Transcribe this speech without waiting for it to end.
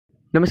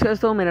नमस्कार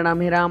दोस्तों, मेरा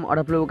नाम है राम और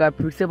आप लोगों का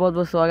फिर से बहुत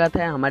बहुत स्वागत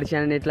है हमारे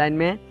चैनल नेटलाइन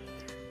में।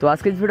 तो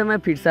आज के इस वीडियो में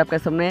फिर से आपके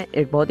सामने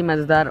एक बहुत ही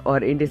मज़ेदार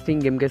और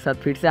इंटरेस्टिंग गेम के साथ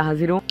फिर से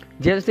हाजिर हूँ।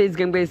 जैसे इस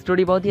गेम का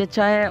स्टोरी बहुत ही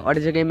अच्छा है और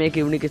ये गेम एक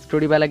यूनिक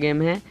स्टोरी वाला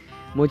गेम है।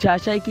 मुझे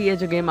आशा है कि ये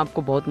जो गेम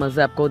आपको बहुत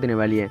मज़ा आपको देने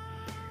वाली है।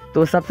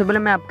 तो सबसे पहले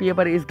मैं आपके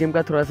ऊपर इस गेम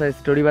का थोड़ा सा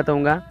स्टोरी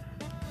बताऊँगा,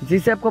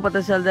 जिससे आपको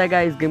पता चल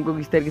जाएगा इस गेम को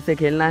किस तरीके से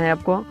खेलना है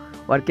आपको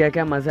और क्या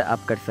क्या मज़ा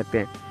आप कर सकते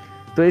हैं।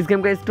 तो इस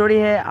गेम का स्टोरी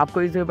है,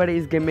 आपको इस ऊपर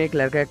इस गेम में एक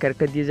लड़का का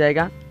कैरेक्टर दिया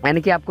जाएगा,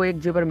 यानी कि आपको एक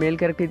जो ऊपर मेल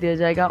कैरेक्टर दिया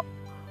जाएगा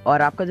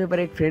और आपका जो ऊपर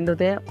एक फ्रेंड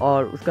होते हैं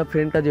और उसका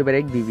फ्रेंड का जो ऊपर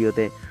एक बीवी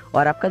होते हैं।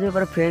 और आपका जो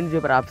ऊपर फ्रेंड जो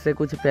ऊपर आपसे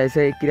कुछ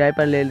पैसे किराए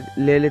पर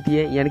ले लेती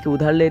है, यानी कि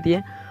उधार लेती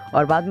है,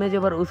 और बाद में जो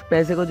ऊपर उस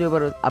पैसे को जो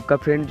ऊपर आपका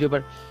फ्रेंड जो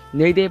ऊपर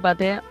नहीं दे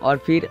पाते हैं और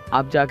फिर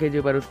आप जाके जो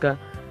ऊपर उसका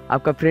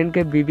आपका फ्रेंड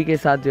के बीवी के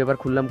साथ जो ऊपर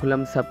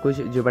खुल्लम सब कुछ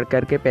जो ऊपर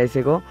करके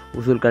पैसे को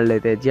वसूल कर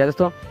लेते हैं। जी हाँ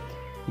दोस्तों,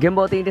 गेम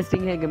बहुत ही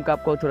इंटरेस्टिंग है। गेम का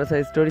आपको थोड़ा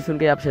सा स्टोरी सुन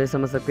के आप शायद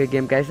समझ सकते हैं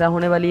गेम कैसा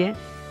होने वाली है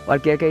और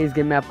क्या क्या इस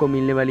गेम में आपको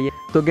मिलने वाली है।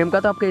 तो गेम का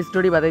तो आपको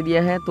स्टोरी बता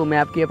दिया है, तो मैं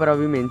आपके यहाँ पर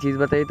अभी मेन चीज़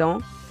बता देता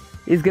हूँ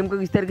इस गेम को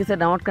किस तरीके से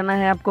डाउनलोड करना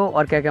है आपको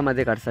और क्या क्या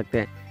मज़े कर सकते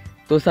हैं।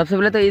 तो सबसे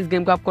पहले तो इस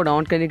गेम को आपको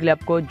डाउनलोड करने के लिए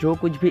आपको जो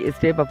कुछ भी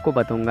स्टेप आपको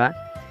बताऊँगा,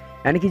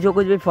 यानी कि जो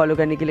कुछ भी फॉलो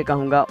करने के लिए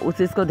कहूँगा उस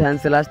चीज़ को ध्यान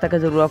से लास्ट तक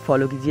ज़रूर आप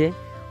फॉलो कीजिए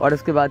और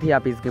उसके बाद ही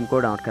आप इस गेम को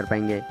डाउनलोड कर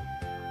पाएंगे।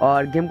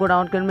 और गेम को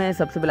डाउनलोड करने में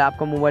सबसे पहले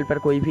आपका मोबाइल पर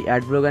कोई भी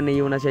एड ब्लॉगर नहीं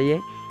होना चाहिए,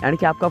 यानी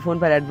कि आपका फ़ोन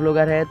पर एड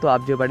ब्लॉगर है तो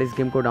आप जो पर इस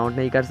गेम को डाउनलोड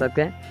नहीं कर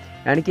सकते,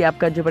 यानी कि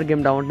आपका जो पर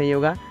गेम डाउनलोड नहीं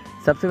होगा।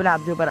 सबसे पहले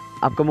आप जो पर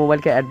आपका मोबाइल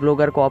के एड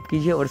ब्लॉगर को ऑफ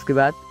कीजिए और उसके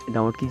बाद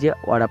डाउनलोड कीजिए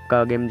और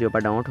आपका गेम जो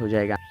पर डाउनलोड हो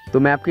जाएगा। तो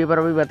मैं आपके ऊपर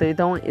अभी बता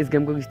देता हूँ इस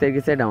गेम को किस तरीके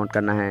से डाउनलोड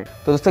करना है।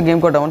 तो दोस्तों, गेम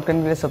को डाउनलोड करने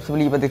के लिए सबसे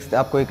पहले ये बात देखते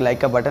आपको एक लाइक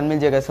का बटन मिल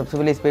जाएगा। सबसे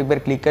पहले इस पर एक बार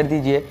क्लिक कर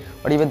दीजिए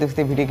और ये बात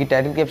देखते वीडियो की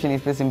टाइटल के ऑप्शन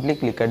इस पर सिंपली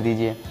क्लिक कर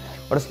दीजिए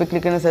और उस पर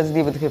क्लिक करने से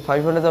देखिए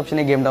फर्स्ट वाला जो ऑप्शन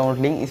है गेम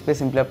डाउनलोड लिंक, इस पर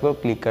सिंपली आपको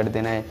क्लिक कर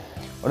देना है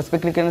और उस पर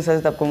क्लिक करने से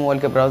आपको मोबाइल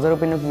के ब्राउजर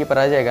ओपन ये पर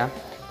आ जाएगा।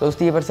 तो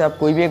दोस्तों ये पर से आप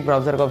कोई भी एक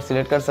ब्राउजर को आप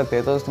सिलेक्ट कर सकते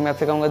हैं। तो दोस्तों मैं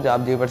आपसे कहूँगा जो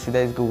आप जो पर सीधा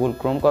इस गूगल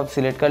क्रोम को आप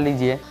सिलेक्ट कर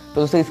लीजिए। तो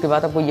दोस्तों इसके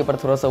बाद आपको ये पर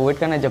थोड़ा सा वेट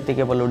करना है जब तक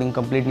ये पर लोडिंग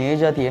कंप्लीट नहीं हो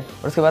जाती है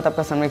और उसके बाद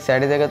आपका सामने एक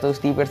साइड आ जाएगा। तो उस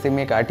पर से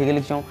मैं एक आर्टिकल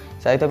लिखता हूँ,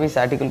 चाहे तो आप इस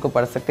आर्टिकल को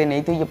पढ़ सकते हैं,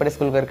 नहीं तो ये पर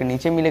स्क्रॉल करके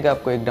नीचे मिलेगा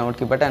आपको एक डाउनलोड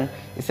की बटन।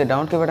 इससे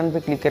डाउनलोड के बटन पर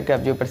क्लिक करके आप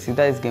जो पर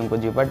सीधा इस गेम को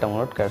जो पर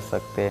डाउनलोड कर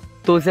सकते हैं।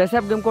 तो जैसे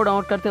आप गेम को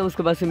डाउनलोड करते हैं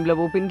उसके बाद सिंपली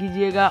ओपन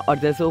कीजिएगा और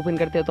जैसे ओपन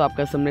करते हैं तो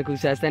आपका सामने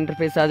कुछ ऐसा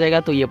इंटरफेस आ जाएगा।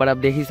 तो ये पर आप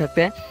देख ही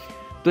सकते हैं।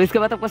 तो इसके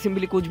बाद आपको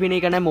सिंपली कुछ भी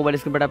नहीं करना है, मोबाइल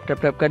स्क्रीन पर आप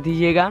टैप कर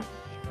दीजिएगा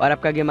और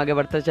आपका गेम आगे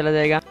बढ़ता चला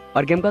जाएगा।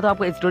 और गेम का तो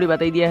आपको स्टोरी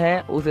बता ही दिया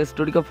है, उस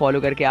स्टोरी को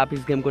फॉलो करके आप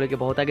इस गेम को लेकर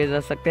बहुत आगे जा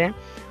सकते हैं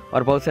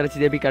और बहुत सारी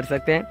चीज़ें भी कर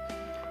सकते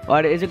हैं।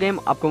 और ये जो गेम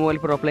आपको मोबाइल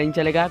पर ऑफलाइन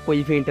चलेगा,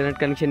 कोई भी इंटरनेट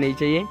कनेक्शन नहीं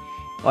चाहिए।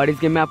 और इस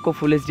गेम में आपको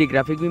फुल HD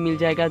ग्राफिक भी मिल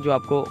जाएगा जो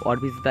आपको और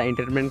भी ज़्यादा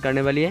एंटरटेनमेंट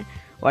करने वाली है।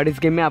 और इस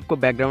गेम में आपको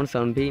बैकग्राउंड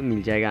साउंड भी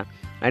मिल जाएगा,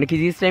 यानी कि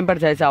जिस टाइम पर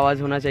जैसा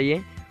आवाज़ होना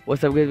चाहिए वो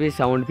सब भी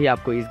साउंड भी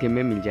आपको इस गेम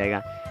में मिल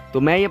जाएगा। तो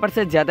मैं ये पर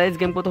से ज़्यादा इस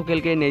गेम को तो खेल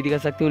के नहीं दिखा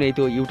सकती हूँ, नहीं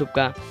तो यूट्यूब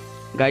का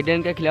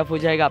गाइडलाइन के खिलाफ हो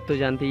जाएगा, आप तो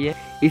जानते ही है।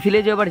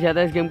 इसीलिए जो बार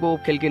ज़्यादा इस गेम को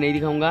खेल के नहीं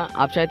दिखाऊंगा।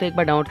 आप चाहे तो एक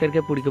बार डाउनलोड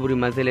करके पूरी की पूरी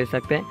मज़े ले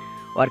सकते हैं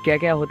और क्या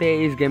क्या होते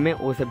हैं इस गेम में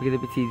वो सब की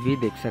चीज़ भी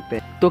देख सकते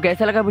हैं। तो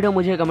कैसा लगा वीडियो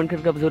मुझे कमेंट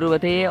करके आप जरूर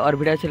बताइए और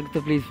वीडियो अच्छा लगे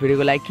तो प्लीज़ वीडियो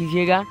को लाइक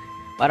कीजिएगा।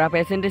 और आप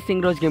ऐसे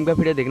इंटरेस्टिंग रोज़ गेम का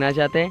वीडियो देखना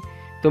चाहते हैं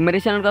तो मेरे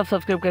चैनल को आप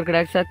सब्सक्राइब करके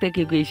रख सकते हैं,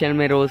 क्योंकि इस चैनल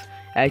में रोज़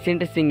ऐसे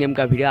इंटरेस्टिंग गेम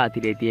का वीडियो आती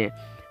रहती है।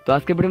 तो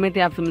आज के वीडियो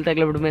में आपसे मिलता है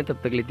अगले वीडियो में, तब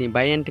तक लेती हैं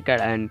bye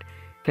and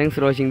thanks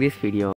for watching this video.